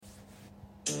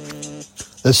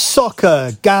The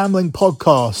Soccer Gambling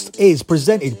Podcast is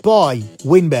presented by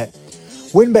WynnBET.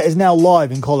 WynnBET is now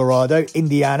live in Colorado,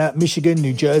 Indiana, Michigan,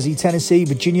 New Jersey, Tennessee,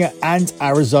 Virginia, and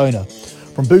Arizona.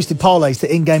 From boosted parlays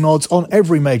to in-game odds on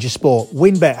every major sport,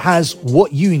 WynnBET has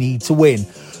what you need to win.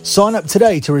 Sign up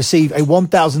today to receive a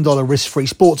 $1,000 risk-free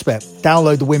sports bet.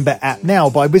 Download the WynnBET app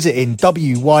now by visiting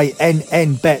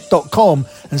wynnbet.com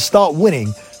and start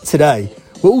winning today.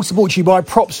 We're also brought to you by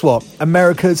PropSwap,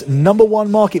 America's #1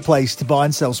 marketplace to buy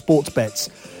and sell sports bets.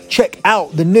 Check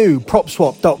out the new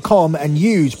PropSwap.com and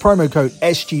use promo code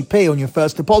SGP on your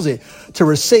first deposit to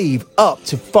receive up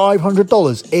to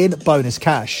 $500 in bonus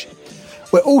cash.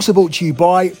 We're also brought to you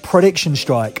by Prediction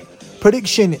Strike.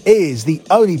 Prediction is the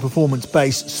only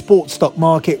performance-based sports stock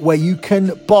market where you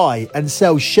can buy and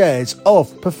sell shares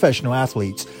of professional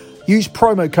athletes. Use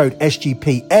promo code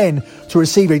SGPN to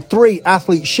receive a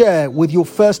 3-athlete share with your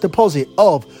first deposit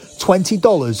of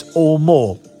 $20 or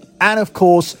more. And of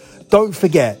course, don't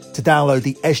forget to download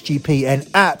the SGPN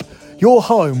app, your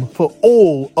home for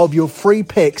all of your free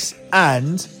picks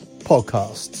and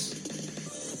podcasts.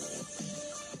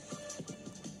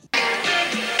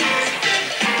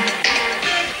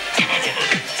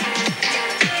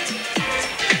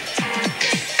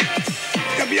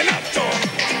 Campionato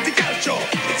di calcio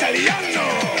italiano.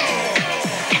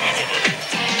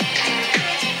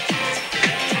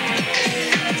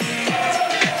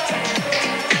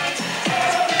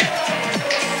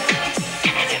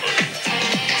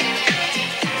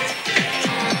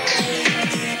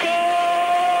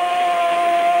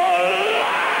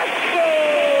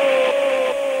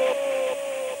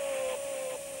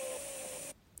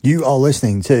 You are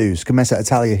listening to Scommessa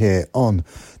Italia here on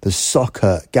the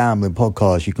Soccer Gambling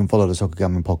Podcast. You can follow the Soccer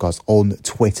Gambling Podcast on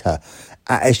Twitter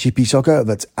at SGP Soccer.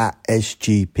 That's at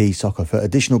SGP Soccer. For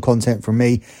additional content from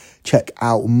me, check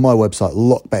out my website,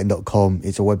 lockbetting.com.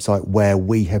 It's a website where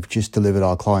we have just delivered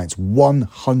our clients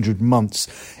 100 months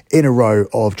in a row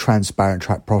of transparent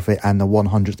track profit, and the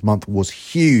 100th month was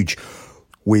huge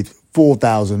with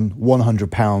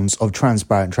 £4,100 of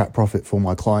transparent track profit for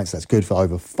my clients. That's good for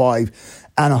over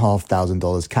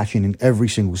 $5,500 cashing in every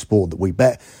single sport that we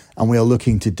bet. And we are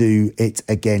looking to do it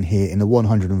again here in the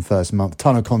 101st month.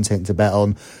 Ton of content to bet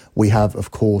on. We have,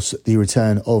 of course, the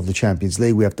return of the Champions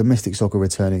League. We have domestic soccer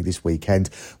returning this weekend.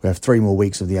 We have 3 more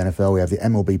weeks of the NFL. We have the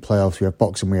MLB playoffs. We have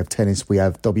boxing. We have tennis. We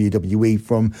have WWE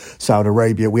from Saudi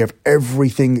Arabia. We have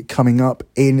everything coming up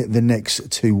in the next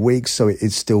 2 weeks. So it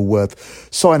is still worth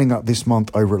signing up this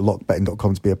month over at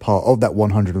lockbetting.com to be a part of that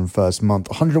 101st month.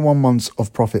 101 months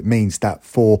of profit means that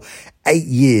for 8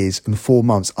 years and 4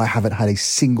 months, I haven't had a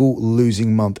single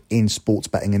losing month in sports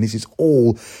betting. And this is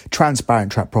all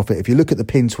transparent track profit. If you look at the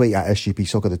pin tweet at SGP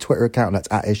Soccer, the Twitter account, that's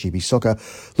at SGP Soccer,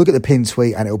 look at the pin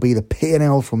tweet and it'll be the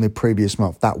P&L from the previous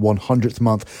month, that 100th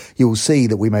month. You will see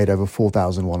that we made over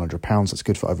 £4,100. That's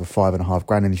good for over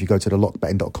 $5,500. And if you go to the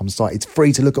lockbetting.com site, it's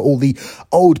free to look at all the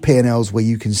old P&Ls where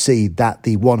you can see that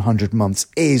the 100 months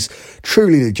is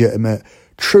truly legitimate,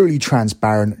 truly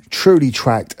transparent, truly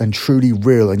tracked, and truly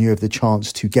real. And you have the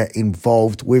chance to get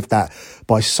involved with that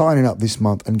by signing up this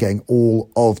month and getting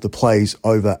all of the plays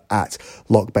over at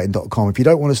lockbetting.com. If you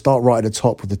don't want to start right at the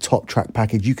top with the top track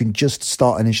package, you can just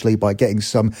start initially by getting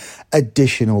some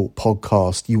additional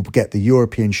podcasts. You'll get the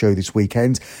European show this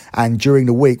weekend, and during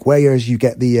the week, whereas you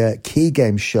get the key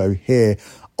game show here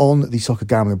on the Soccer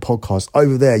Gambling Podcast,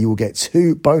 over there you will get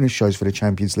 2 bonus shows for the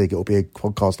Champions League. It will be a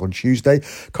podcast on Tuesday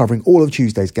covering all of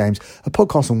Tuesday's games, a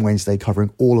podcast on Wednesday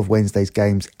covering all of Wednesday's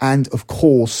games, and of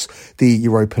course the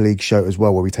Europa League show as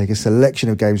well, where we take a selection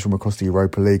of games from across the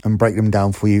Europa League and break them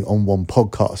down for you on one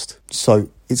podcast. So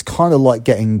it's kind of like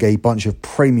getting a bunch of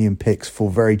premium picks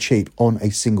for very cheap on a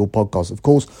single podcast. Of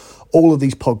course, all of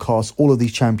these podcasts, all of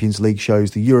these Champions League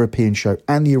shows, the European show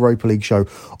and the Europa League show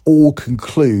all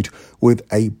conclude with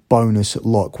a bonus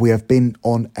lock. We have been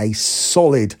on a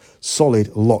solid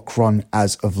lock run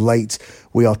as of late.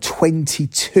 We are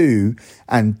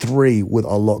 22-3 with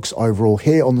our locks overall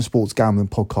here on the Sports Gambling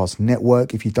Podcast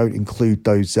Network. If you don't include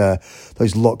those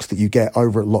locks that you get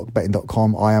over at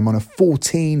lockbetting.com, I am on a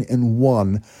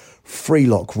 14-1 free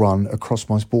lock run across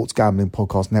my Sports Gambling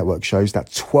Podcast Network shows.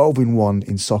 That's 12-1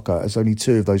 in soccer, as only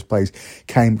 2 of those plays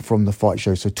came from the fight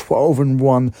show. So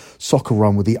 12-1 soccer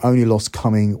run, with the only loss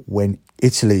coming when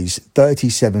Italy's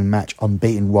 37-match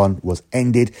unbeaten run was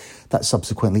ended. That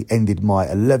subsequently ended my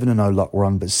 11-0 luck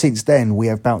run. But since then, we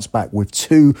have bounced back with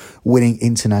 2 winning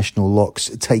international locks,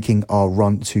 taking our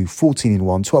run to 14-1,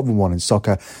 12-1 in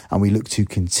soccer. And we look to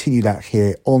continue that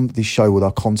here on the show with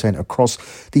our content across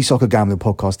the Soccer Gambling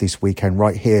Podcast this weekend,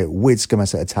 right here with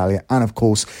Scommessa Italia, and of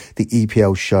course the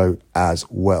EPL show as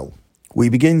well. We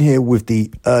begin here with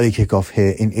the early kickoff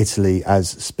here in Italy as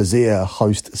Spezia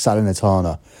host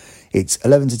Salernitana. It's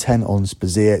 11-10 on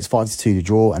Spezia, it's 5-2 to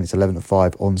draw, and it's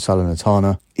 11-5 on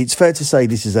Salernitana. It's fair to say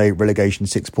this is a relegation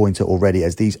six-pointer already,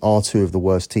 as these are two of the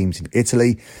worst teams in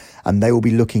Italy, and they will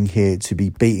be looking here to be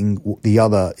beating the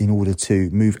other in order to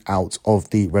move out of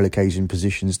the relegation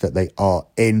positions that they are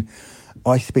in.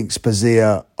 I think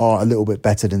Spezia are a little bit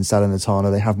better than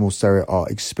Salernitana. They have more Serie A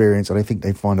experience, and I think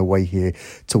they find a way here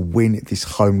to win this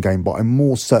home game. But I'm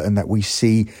more certain that we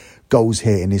see goals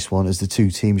here in this one as the two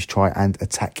teams try and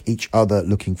attack each other,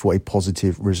 looking for a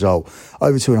positive result.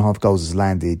 Over 2.5 goals has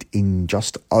landed in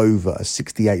just over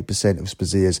 68% of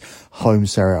Spezia's home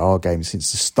Serie A games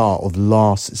since the start of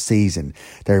last season.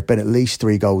 There have been at least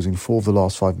 3 goals in 4 of the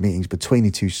last 5 meetings between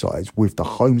the two sides, with the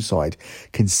home side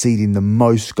conceding the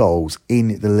most goals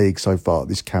in the league so far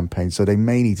this campaign. So they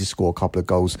may need to score a couple of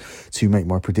goals to make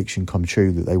my prediction come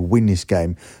true that they win this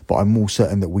game, but I'm more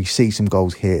certain that we see some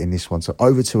goals here in this one. So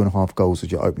over 2.5 goals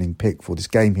as your opening pick for this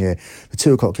game here, the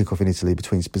 2 o'clock kickoff in Italy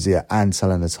between Spezia and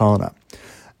Salernitana.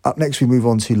 Up next, we move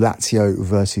on to Lazio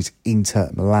versus Inter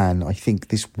Milan. I think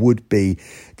this would be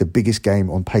the biggest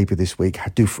game on paper this week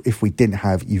if we didn't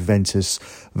have Juventus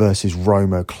versus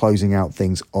Roma closing out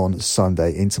things on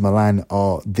Sunday. Inter Milan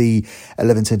are the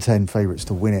 11-10 favourites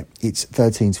to win it. It's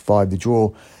 13-5 the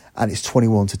draw, and it's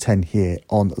 21-10 here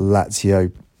on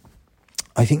Lazio.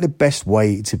 I think the best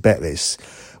way to bet this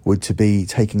would to be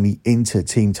taking the Inter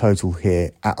team total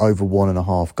here at over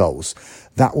 1.5 goals.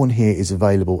 That one here is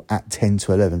available at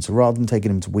 10-11. So rather than taking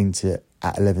them to win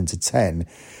at 11-10,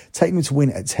 take them to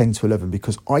win at 10-11,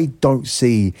 because I don't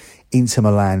see Inter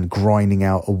Milan grinding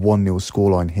out a 1-0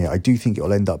 scoreline here. I do think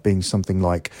it'll end up being something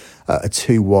like a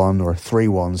 2-1 or a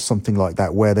 3-1, something like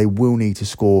that, where they will need to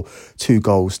score 2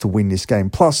 goals to win this game.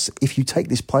 Plus, if you take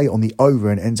this play on the over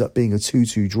and it ends up being a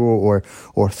 2-2 draw or a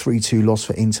 3-2 loss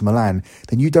for Inter Milan,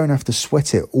 then you don't have to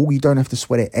sweat it, or you don't have to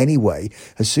sweat it anyway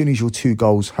as soon as your 2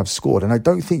 goals have scored. And I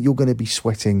don't think you're going to be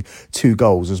sweating 2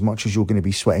 goals as much as you're going to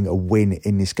be sweating a win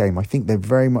in this game. I think they're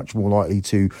very much more likely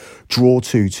to draw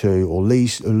 2-2 or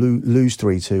lose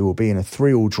 3-2 or be in a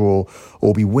 3-3 draw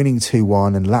or be winning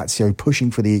 2-1 and Lazio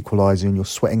pushing for the equaliser, and you're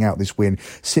sweating out this win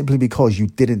simply because you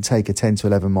didn't take a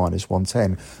 10-11 minus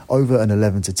 110 over an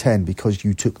 11-10 because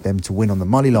you took them to win on the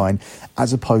money line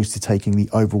as opposed to taking the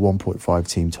over 1.5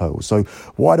 team total. So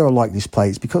why do I like this play?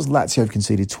 It's because Lazio have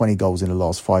conceded 20 goals in the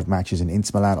last 5 matches, and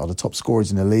Inter Milan are the top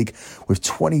scorers in the league with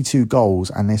 22 goals,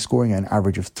 and they're scoring at an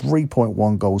average of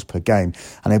 3.1 goals per game,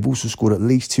 and they've also scored at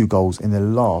least 2 goals in their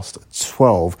last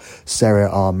 12 Serie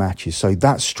A matches. So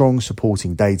that's strong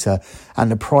supporting data,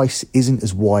 and the price isn't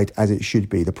as wide as it should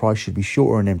be. The price should be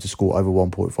shorter on them to score over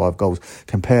 1.5 goals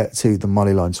compared to the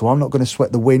money line. So I'm not going to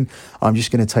sweat the win. I'm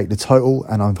just going to take the total,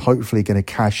 and I'm hopefully going to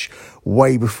cash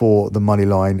way before the money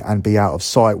line and be out of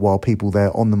sight while people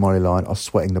there on the money line are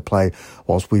sweating the play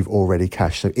whilst we've already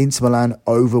cashed. So Inter Milan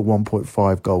over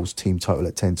 1.5 goals team total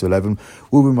at 10-11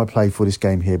 will be my play for this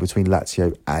game here between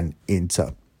Lazio and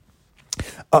Inter.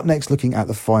 Up next, looking at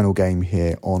the final game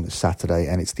here on Saturday,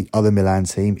 and it's the other Milan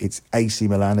team. It's AC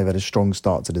Milan. They've had a strong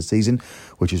start to the season,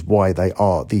 which is why they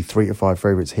are the 3-5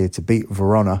 favourites here to beat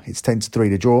Verona. It's 10-3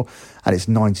 to draw, and it's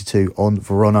 9-2 on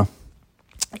Verona.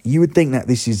 You would think that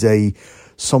this is a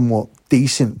somewhat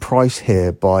decent price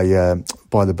here by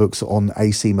the books on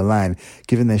AC Milan,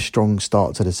 given their strong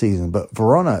start to the season. But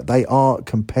Verona, they are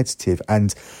competitive,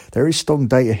 and there is strong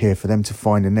data here for them to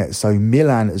find a net. So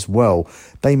Milan as well,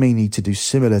 they may need to do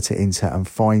similar to Inter and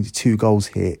find 2 goals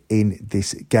here in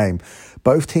this game.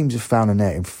 Both teams have found a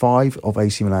net in 5 of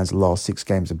AC Milan's last 6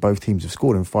 games, and both teams have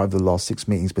scored in 5 of the last 6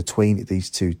 meetings between these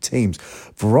two teams.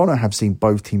 Verona have seen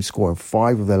both teams score in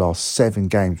 5 of their last 7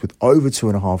 games, with over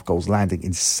 2.5 goals landing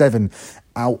in 7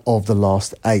 out of the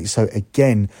last 8. So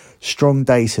again, strong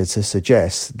data to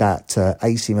suggest that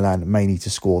AC Milan may need to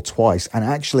score twice. And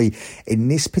actually, in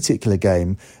this particular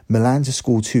game, Milan to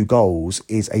score 2 goals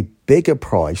is a bigger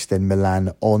price than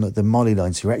Milan on the money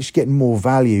line. So you're actually getting more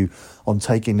value on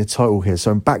taking the total here.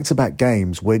 So in back-to-back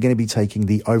games, we're going to be taking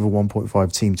the over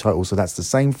 1.5 team total. So that's the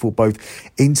same for both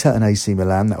Inter and AC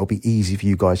Milan. That will be easy for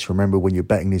you guys to remember when you're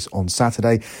betting this on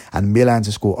Saturday. And Milan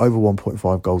to score over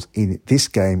 1.5 goals in this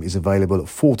game is available at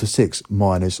 4-6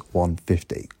 minus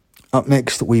 150. Up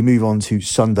next, we move on to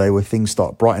Sunday, where things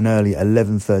start bright and early at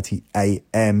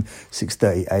 11:30am,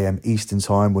 6:30am Eastern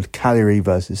Time, with Cagliari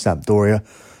versus Sampdoria.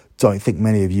 Don't think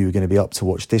many of you are going to be up to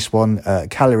watch this one.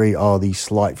 Cagliari are the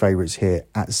slight favourites here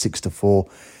at 6-4.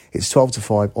 It's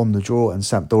 12-5 on the draw, and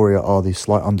Sampdoria are the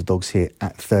slight underdogs here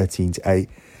at 13-8.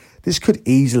 This could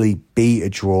easily be a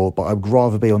draw, but I would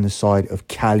rather be on the side of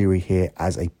Cagliari here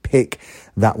as a pick.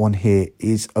 That one here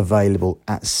is available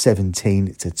at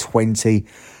 17-20.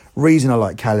 Reason I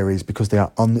like Cagliari is because they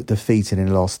are undefeated in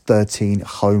the last 13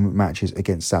 home matches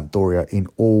against Sampdoria in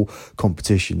all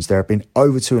competitions. There have been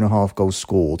over 2.5 goals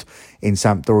scored in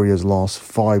Sampdoria's last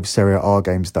 5 Serie A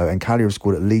games, though, and Cagliari have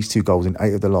scored at least 2 goals in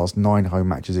 8 of the last 9 home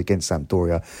matches against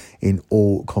Sampdoria in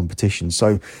all competitions.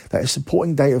 So that is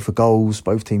supporting data for goals,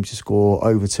 both teams to score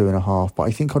over 2.5, but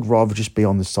I think I'd rather just be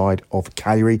on the side of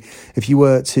Cagliari. If you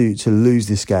were to lose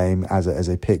this game as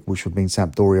a pick, which would mean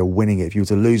Sampdoria winning it, if you were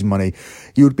to lose money,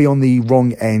 you would be on the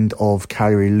wrong end of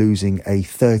Cagliari losing a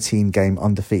 13-game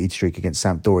undefeated streak against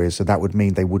Sampdoria. So that would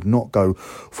mean they would not go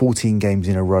 14 games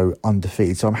in a row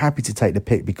undefeated. So I'm happy to take the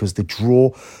pick because the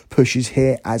draw pushes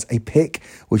here as a pick,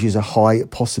 which is a high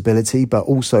possibility. But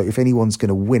also, if anyone's going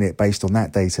to win it based on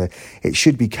that data, it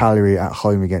should be Cagliari at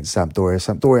home against Sampdoria.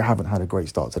 Sampdoria haven't had a great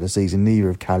start to the season, neither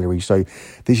have Cagliari. So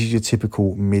this is your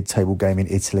typical mid-table game in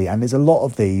Italy. And there's a lot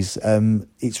of these.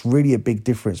 It's really a big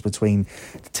difference between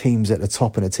the teams at the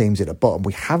top and the teams at the bottom.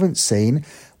 We haven't seen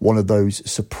one of those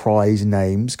surprise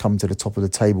names come to the top of the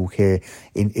table here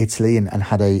in Italy and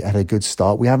had a good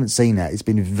start. We haven't seen that. It's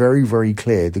been very, very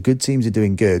clear. The good teams are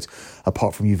doing good,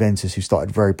 apart from Juventus, who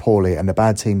started very poorly, and the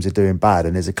bad teams are doing bad.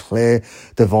 And there's a clear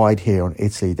divide here on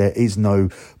Italy. There is no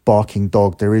barking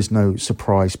dog. There is no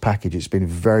surprise package. It's been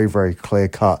very, very clear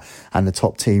cut. And the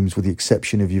top teams, with the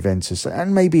exception of Juventus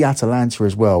and maybe Atalanta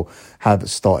as well, have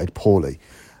started poorly.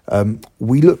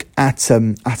 We look at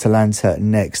Atalanta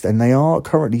next, and they are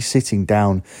currently sitting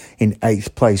down in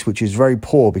 8th place, which is very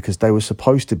poor because they were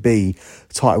supposed to be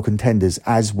title contenders,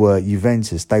 as were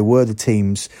Juventus. They were the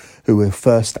teams who were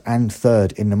first and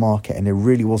third in the market, and there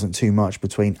really wasn't too much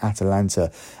between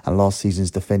Atalanta and last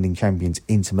season's defending champions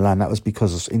Inter Milan. That was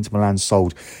because Inter Milan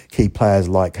sold key players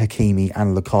like Hakimi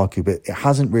and Lukaku, but it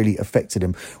hasn't really affected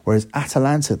them. Whereas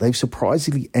Atalanta, they've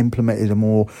surprisingly implemented a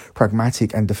more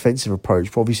pragmatic and defensive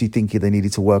approach, obviously thinking they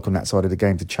needed to work on that side of the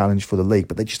game to challenge for the league,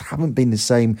 but they just haven't been the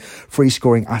same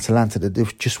free-scoring Atalanta that they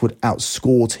just would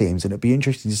outscore teams. And it'd be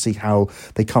interesting to see how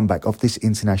they come back off this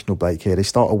international break here. They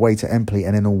start away to Empoli,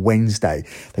 and then on Wednesday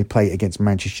they play against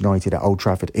Manchester United at Old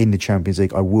Trafford in the Champions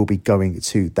League. I will be going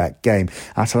to that game.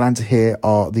 Atalanta here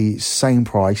are the same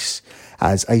price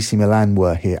as AC Milan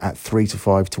were here at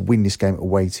 3-5 to win this game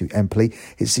away to Empoli.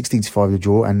 It's 16-5 to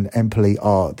draw, and Empoli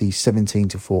are the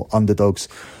 17-4 underdogs.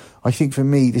 I think for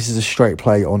me, this is a straight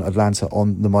play on Atalanta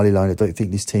on the money line. I don't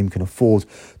think this team can afford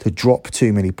to drop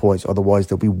too many points. Otherwise,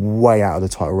 they'll be way out of the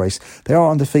title race. They are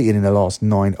undefeated in the last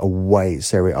 9 away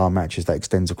Serie A matches. That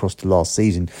extends across the last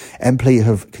season. Empoli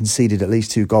have conceded at least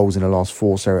 2 goals in the last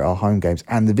 4 Serie A home games.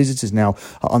 And the visitors now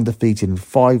are undefeated in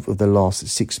 5 of the last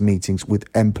 6 meetings with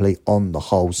Empoli on the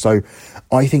whole. So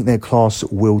I think their class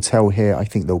will tell here. I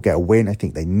think they'll get a win. I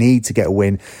think they need to get a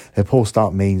win. Their poor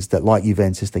start means that, like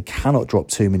Juventus, they cannot drop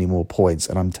too many more points,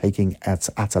 and I'm taking at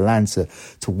Atalanta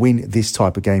to win this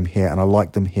type of game here, and I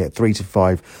like them here at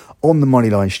 3-5 on the money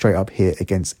line straight up here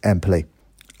against Empoli.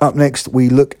 Up next, we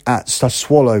look at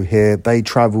Sassuolo here. They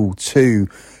travel to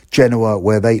Genoa,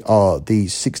 where they are the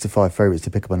 6-5 favourites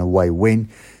to pick up an away win.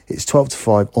 It's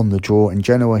 12-5 on the draw, and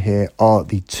Genoa here are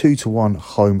the 2-1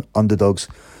 home underdogs.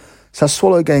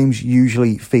 Sassuolo games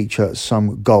usually feature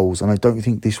some goals, and I don't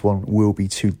think this one will be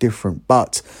too different,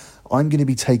 but I'm going to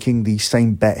be taking the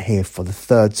same bet here for the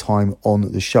 3rd time on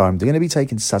the show. I'm going to be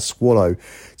taking Sassuolo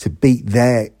to beat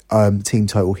their team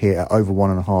total here at over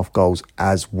 1.5 goals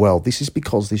as well. This is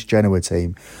because this Genoa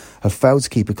team have failed to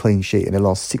keep a clean sheet in the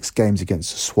last 6 games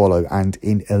against Sassuolo and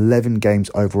in 11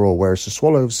 games overall, whereas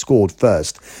Sassuolo have scored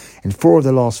first in 4 of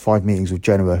the last 5 meetings with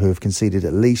Genoa, who have conceded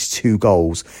at least 2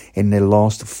 goals in their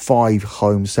last 5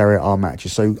 home Serie A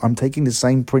matches. So I'm taking the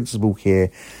same principle here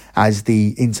as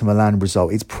the Inter Milan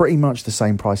result. It's pretty much the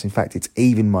same price. In fact, it's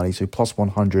even money, so plus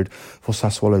 100 for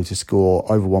Sassuolo to score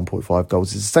over 1.5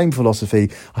 goals. It's the same philosophy.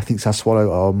 I think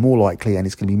Sassuolo are more likely, and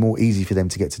it's going to be more easy for them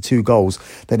to get to 2 goals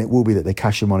than it will be that they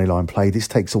cash a money line play. This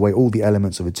takes away all the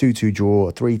elements of a 2-2 draw,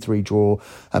 a 3-3 draw,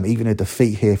 even a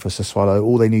defeat here for Sassuolo.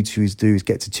 All they need to do is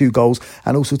get to 2 goals,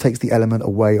 and also takes the element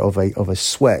away of a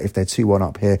sweat if they're 2-1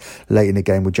 up here late in the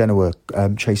game with Genoa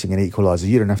chasing an equaliser.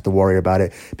 You don't have to worry about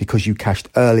it because you cashed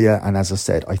earlier, and as I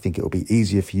said, I think it will be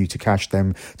easier for you to cash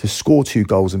them to score 2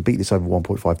 goals and beat this over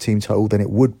 1.5 team total than it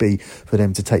would be for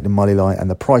them to take the money line, and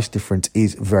the price difference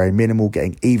is very minimal,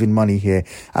 getting even money here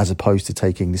as opposed to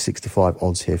taking the 6-5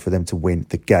 odds here for them to win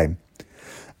the game.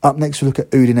 Up next, we look at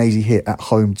Udinese here at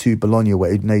home to Bologna,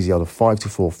 where Udinese are the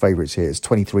 5-4 favourites here. It's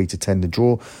 23-10 the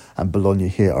draw, and Bologna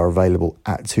here are available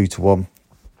at 2-1.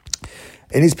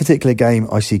 In this particular game,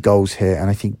 I see goals here, and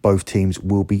I think both teams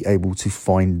will be able to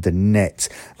find the net.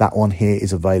 That one here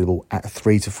is available at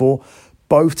 3-4.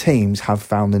 Both teams have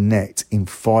found the net in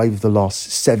 5 of the last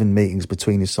 7 meetings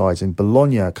between the sides, and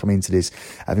Bologna come into this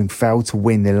having failed to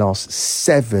win their last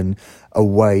 7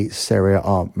 away Serie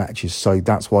A matches. So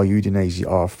that's why Udinese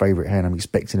are a favourite here, and I'm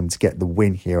expecting them to get the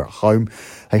win here at home.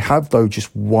 They have, though,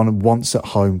 just won once at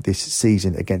home this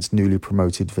season against newly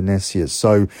promoted Venezia.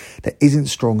 So there isn't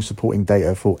strong supporting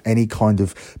data for any kind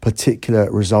of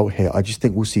particular result here. I just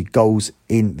think we'll see goals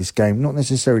in this game. Not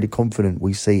necessarily confident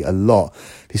we see a lot.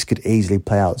 This could easily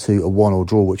play out to a 1-1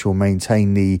 draw, which will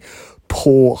maintain the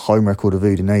poor home record of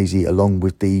Udinese along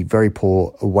with the very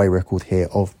poor away record here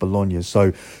of Bologna.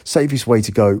 So safest way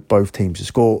to go, both teams to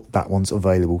score. That one's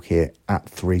available here at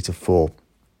 3-4.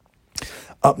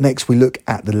 Up next, we look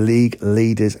at the league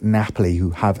leaders, Napoli,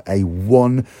 who have a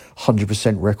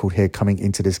 100% record here coming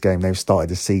into this game. They've started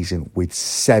the season with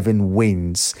 7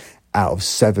 wins out of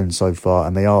 7 so far,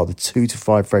 and they are the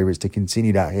 2-5 favourites to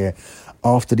continue that here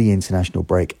after the international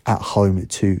break at home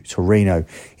to Torino.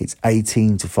 It's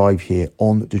 18-5 here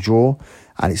on the draw,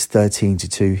 and it's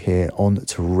 13-2 here on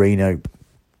Torino.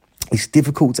 It's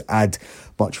difficult to add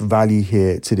much value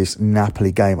here to this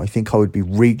Napoli game. I think I would be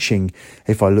reaching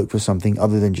if I look for something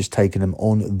other than just taking them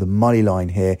on the money line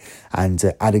here and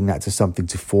adding that to something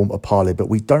to form a parlay. But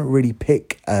we don't really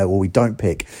pick, we don't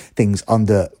pick things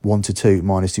under 1-2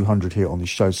 minus 200 here on the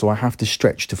show. So I have to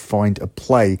stretch to find a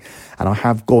play. And I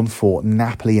have gone for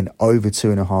Napoli and over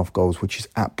 2.5 goals, which is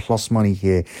at plus money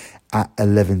here at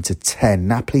 11-10.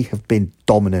 Napoli have been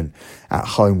dominant at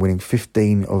home, winning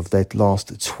 15 of their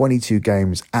last 22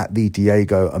 games at the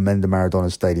Diego Armando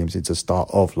Maradona Stadium since the start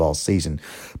of last season.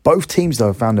 Both teams, though,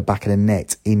 have found the back of the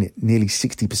net in nearly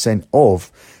 60%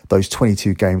 of those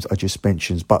 22 games I just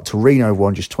mentioned. But Torino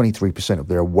won just 23% of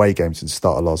their away games since the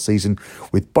start of last season,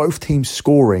 with both teams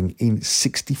scoring in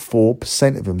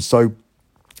 64% of them. So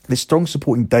there's strong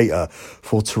supporting data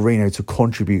for Torino to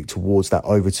contribute towards that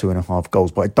over 2.5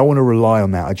 goals. But I don't want to rely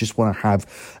on that. I just want to have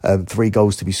 3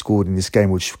 goals to be scored in this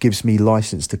game, which gives me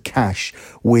license to cash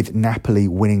with Napoli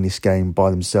winning this game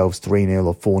by themselves 3-0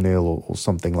 or 4-0 or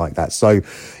something like that. So,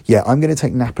 yeah, I'm going to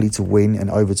take Napoli to win and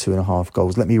over 2.5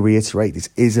 goals. Let me reiterate, this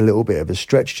is a little bit of a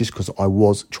stretch just because I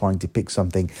was trying to pick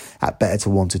something at better to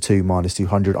 1-2 minus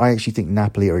 200. I actually think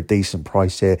Napoli are a decent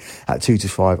price here at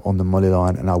 2-5 on the money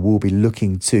line, and I will be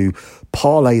looking to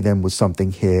parlay them with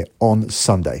something here on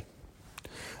Sunday.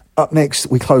 Up next,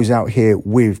 we close out here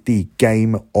with the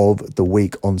game of the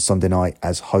week on Sunday night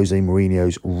as Jose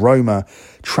Mourinho's Roma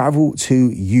travel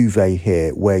to Juve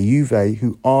here, where Juve,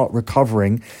 who are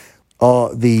recovering,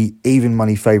 are the even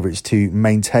money favourites to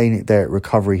maintain their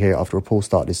recovery here after a poor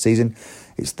start this season.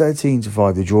 It's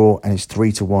 13-5 the draw, and it's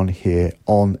 3-1 here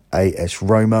on AS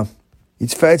Roma.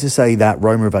 It's fair to say that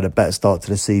Roma have had a better start to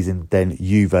the season than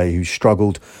Juve, who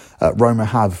struggled. Roma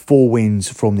have 4 wins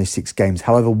from their 6 games.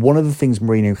 However, one of the things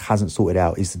Mourinho hasn't sorted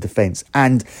out is the defence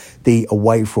and the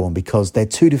away form, because their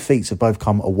 2 defeats have both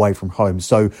come away from home.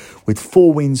 So with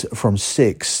 4 wins from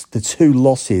 6, the 2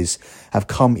 losses have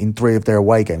come in 3 of their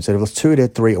away games. So they've lost 2 of their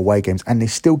 3 away games, and they're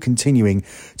still continuing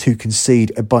to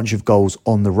concede a bunch of goals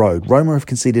on the road. Roma have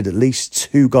conceded at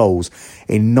least 2 goals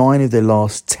in 9 of their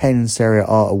last 10 Serie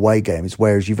A away games,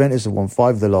 whereas Juventus have won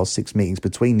 5 of their last 6 meetings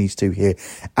between these 2 here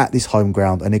at this home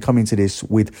ground, and they come into this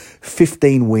with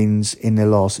 15 wins in their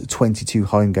last 22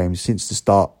 home games since the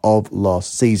start of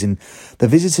last season. The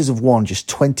visitors have won just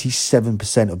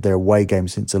 27% of their away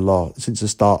games since the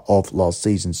start of last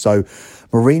season. So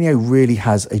Mourinho really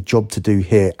has a job to do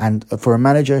here, and for a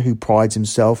manager who prides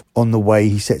himself on the way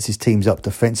he sets his teams up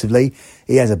defensively,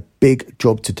 he has a big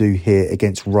job to do here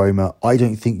against Roma. I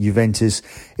don't think Juventus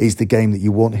is the game that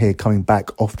you want here coming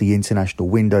back off the international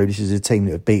window. This is a team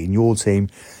that have beaten your team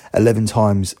 11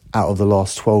 times out of the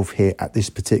last 12 here at this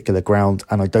particular ground,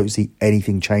 and I don't see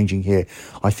anything changing here.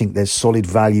 I think there's solid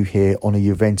value here on a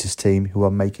Juventus team who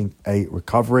are making a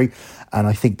recovery, and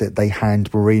I think that they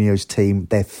hand Mourinho's team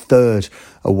their 3rd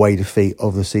away defeat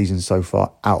of the season so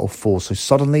far out of 4. So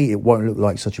suddenly it won't look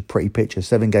like such a pretty picture.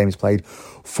 7 games played,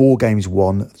 4 games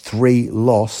won, 3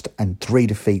 lost, and 3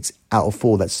 defeats out of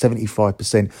 4. That's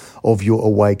 75% of your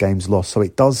away games lost. So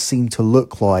it does seem to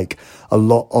look like a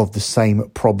lot of the same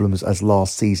problems as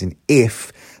last season,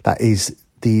 if that is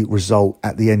the result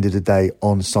at the end of the day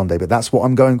on Sunday. But that's what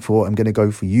I'm going for. I'm going to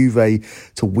go for Juve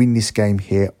to win this game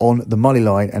here on the money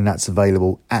line, and that's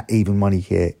available at even money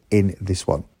here in this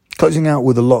one. Closing out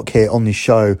with a lock here on this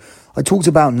show, I talked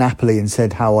about Napoli and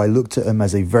said how I looked at them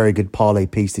as a very good parlay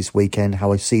piece this weekend,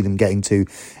 how I see them getting to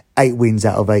 8 wins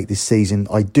out of 8 this season.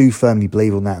 I do firmly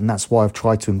believe on that, and that's why I've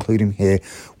tried to include him here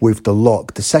with the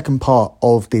lock. The second part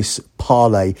of this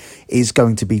parlay is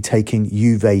going to be taking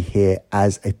Juve here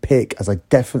as a pick, as I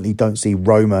definitely don't see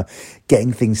Roma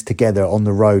getting things together on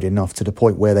the road enough to the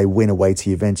point where they win away to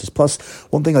Juventus. Plus,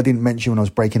 one thing I didn't mention when I was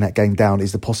breaking that game down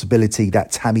is the possibility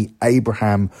that Tammy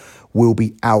Abraham will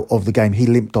be out of the game. He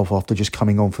limped off after just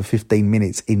coming on for 15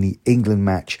 minutes in the England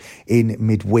match in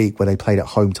midweek where they played at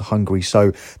home to Hungary.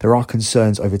 So there are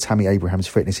concerns over Tammy Abraham's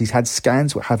fitness. He's had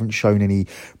scans but haven't shown any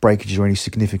breakages or any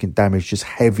significant damage, just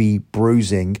heavy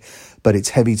bruising. But it's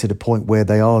heavy to the point where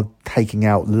they are taking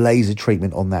out laser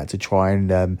treatment on that to try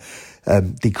and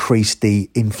decrease the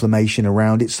inflammation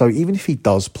around it. So even if he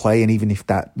does play, and even if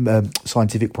that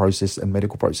scientific process and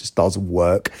medical process does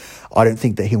work, I don't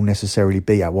think that he'll necessarily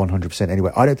be at 100%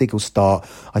 anyway. I don't think he'll start.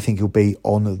 I think he'll be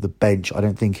on the bench. I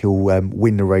don't think he'll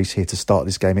win the race here to start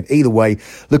this game. And either way,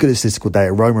 look at the statistical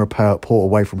data. Roma are poor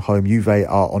away from home. Juve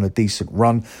are on a decent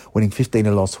run, winning 15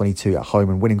 of the last 22 at home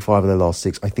and winning 5 of their last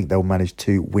 6. I think they'll manage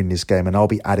to win this game, and I'll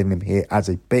be adding them here as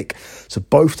a pick. So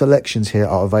both selections here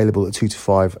are available at 2 to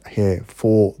 5 here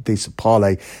for this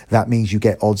parlay. That means you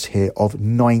get odds here of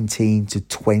 19 to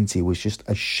 20, which is just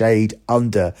a shade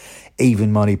under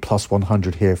even money, plus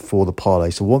 100 here for the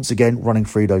parlay. So once again, running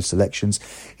through those selections,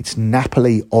 it's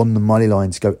Napoli on the money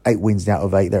line to go 8 wins out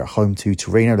of 8. They're at home to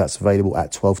Torino. That's available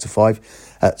at 2 to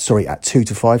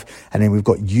 5. And then we've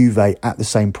got Juve at the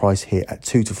same price here at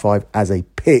 2 to 5 as a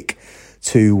pick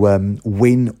to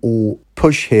win or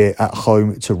push here at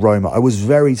home to Roma. I was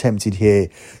very tempted here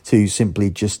to simply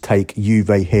just take Juve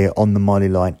here on the money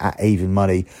line at even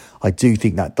money. I do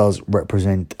think that does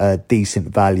represent a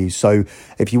decent value. So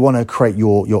if you want to create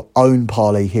your own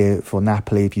parlay here for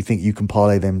Napoli, if you think you can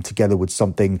parlay them together with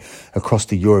something across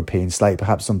the European slate,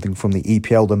 perhaps something from the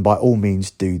EPL, then by all means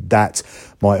do that.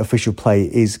 My official play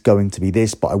is going to be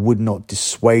this, but I would not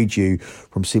dissuade you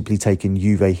from simply taking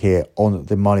Juve here on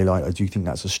the money line. I do think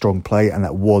that's a strong play, and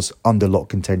that was under lock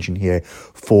contention here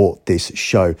for this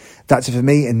show. That's it for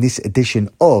me in this edition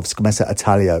of Scommessa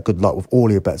Italia. Good luck with all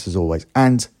your bets as always,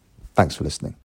 and thanks for listening.